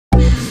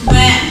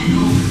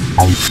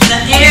The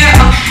heir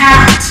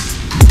apparent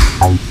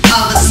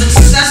of a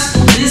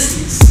successful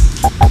business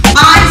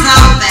finds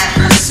out that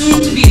her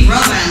soon-to-be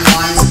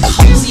brother-in-law is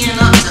cozying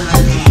up to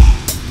her dad.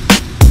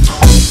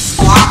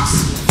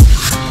 Sparks.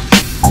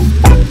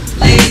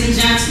 Ladies and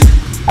gentlemen,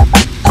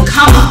 the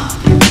come-up,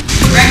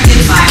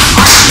 directed by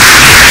Archie.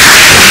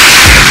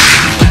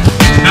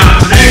 Now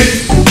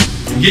today,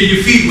 get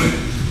your feet wet.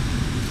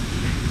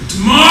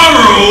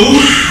 Tomorrow,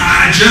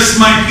 I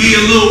just might be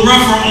a little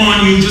rougher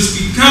on you just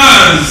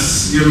because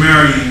you're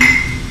marrying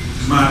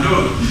my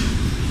daughter.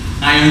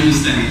 I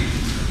understand.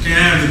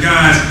 Can't have the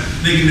guys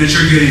thinking that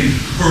you're getting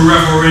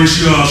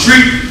preferential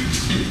treatment,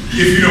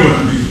 if you know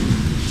what I mean.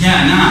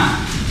 Yeah, nah.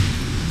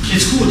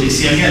 It's cool,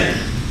 JC, I get it.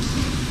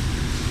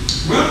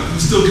 Well, we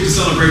still get to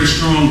celebrate a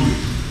strong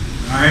week.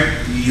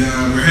 Alright,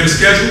 we're ahead of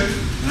schedule,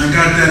 and I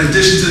got that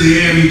addition to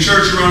the AME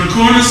church around the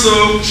corner,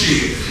 so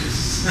cheers.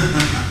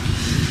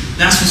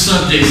 That's what's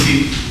up,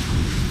 JC.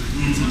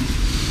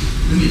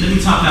 Let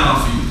me top that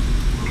off for you.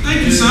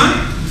 Thank you,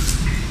 son.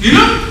 You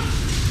know,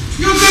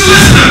 you're a good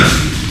listener.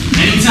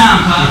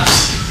 Anytime,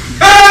 Pops.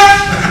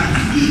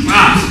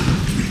 Pops.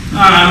 I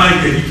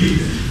like that. You keep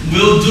that.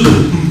 Will do.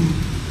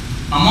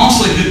 I'm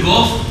also a good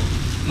golfer.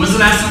 When's the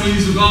last time you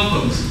used a golf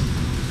course?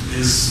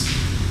 It's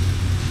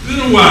been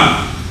a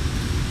while.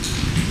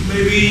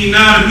 Maybe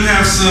now that we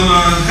have some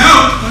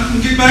help, I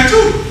can get back to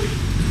it.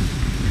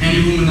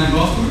 Any room in that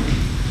golf course?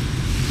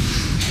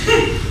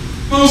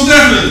 Most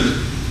definitely.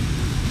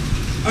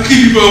 I'll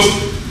keep you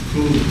posted.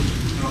 Cool.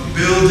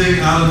 Building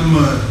out of the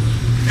mud.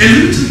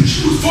 And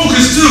she was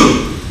focused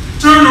too.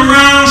 Turned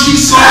around, she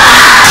saw.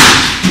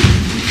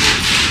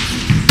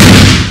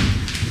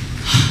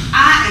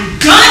 I am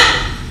done.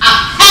 I'm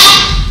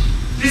packed.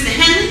 Mr.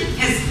 Henlee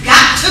has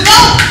got to go.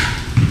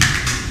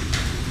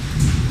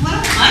 What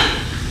up, Mike?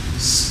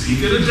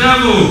 Speak of the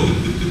devil.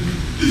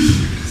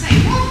 Say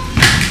what?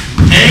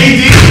 Hey,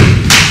 D.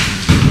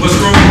 What's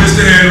wrong with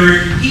Mr.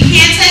 Henry? He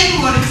can't take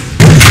orders.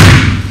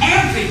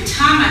 Every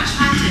time I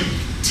try to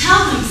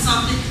tell him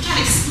something, try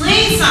to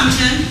explain something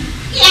to him,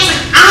 he acts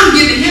like I'm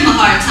giving him a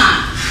hard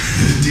time.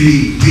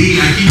 D,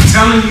 I keep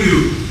telling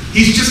you,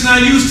 he's just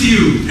not used to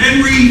you.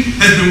 Henry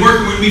has been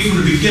working with me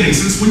from the beginning,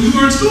 since when you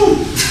were in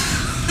school.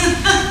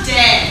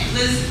 Dad,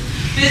 listen,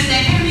 Mr.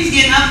 Henry's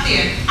getting up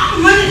there.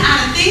 I'm running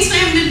out of things for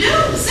him to do.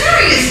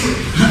 Seriously.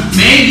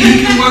 Maybe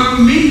he can work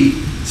with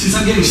me. Since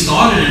I'm getting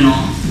started and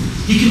all,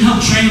 he can help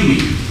train me.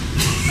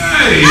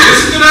 Hey,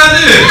 that's a good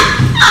idea.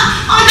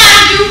 On how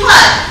to do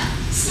what?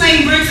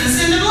 Sling bricks and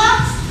cinder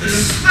blocks?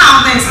 I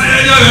don't think so.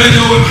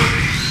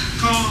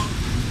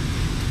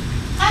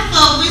 I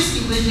thought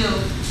whiskey was your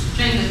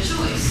drink of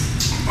choice.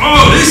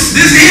 Oh, this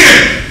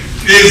here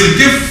is a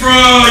gift for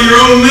your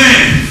old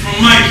man, from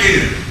Mike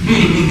here.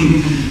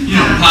 You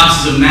know,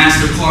 Pops is a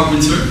master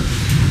carpenter,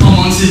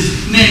 amongst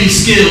his many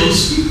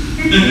skills,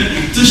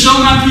 to show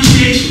my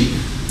appreciation.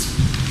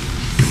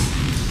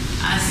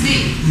 I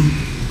see.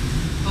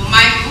 Well,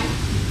 Michael,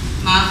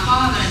 my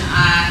father and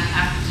I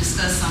have to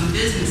discuss some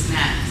business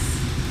matters.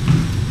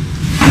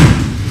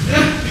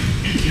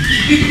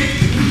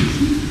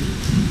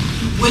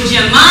 Would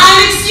you mind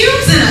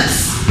excusing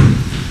us?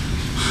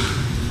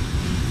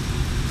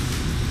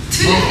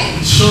 Today?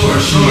 Oh,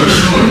 sure.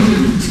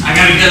 I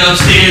gotta get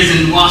upstairs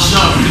and wash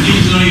up. The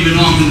dudes don't even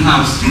know I'm in the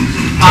house.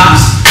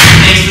 Pops,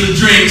 thanks for the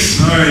drinks.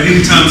 All right,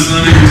 anytime,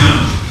 son,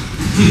 anytime.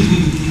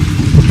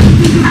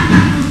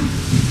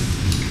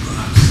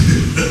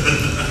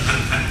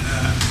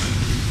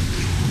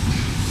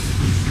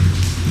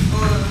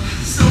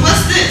 So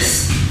what's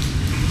this?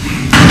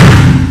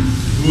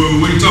 What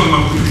are you talking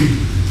about with me?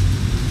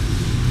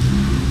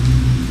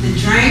 The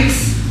drinks?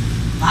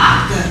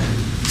 Vodka.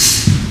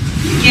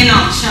 You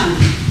know, chummy.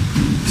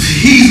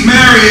 He's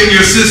marrying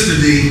your sister,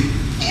 D.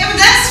 Yeah, but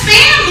that's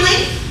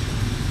family.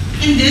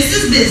 And this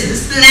is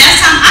business. The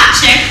last time I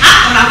checked, I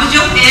thought I was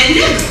your head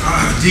nigga.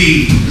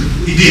 D,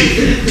 he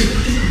did.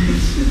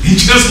 He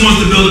just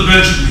wants to build a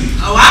bench with me.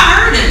 Oh, I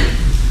heard him.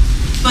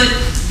 But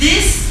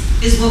this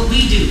is what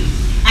we do.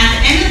 At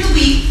the end of the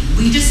week,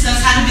 we discuss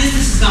how the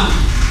business is going.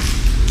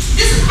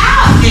 This is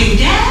our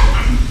thing,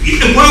 Dad.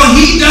 Well,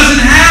 he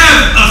doesn't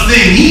have a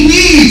thing. He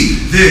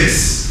needs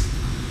this.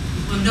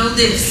 Well, know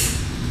this.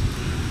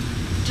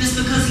 Just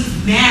because he's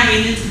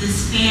married into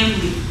this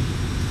family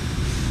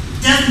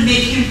doesn't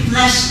make him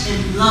flesh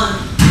and blood.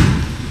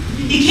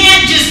 You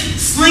can't just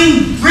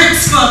sling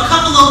bricks for a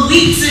couple of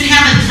weeks and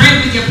have a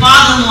drink with your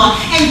father-in-law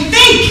and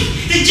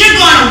think that you're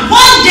going to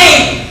one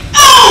day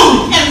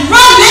own and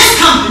run this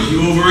company.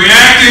 You're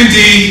overreacting,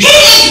 D.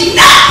 He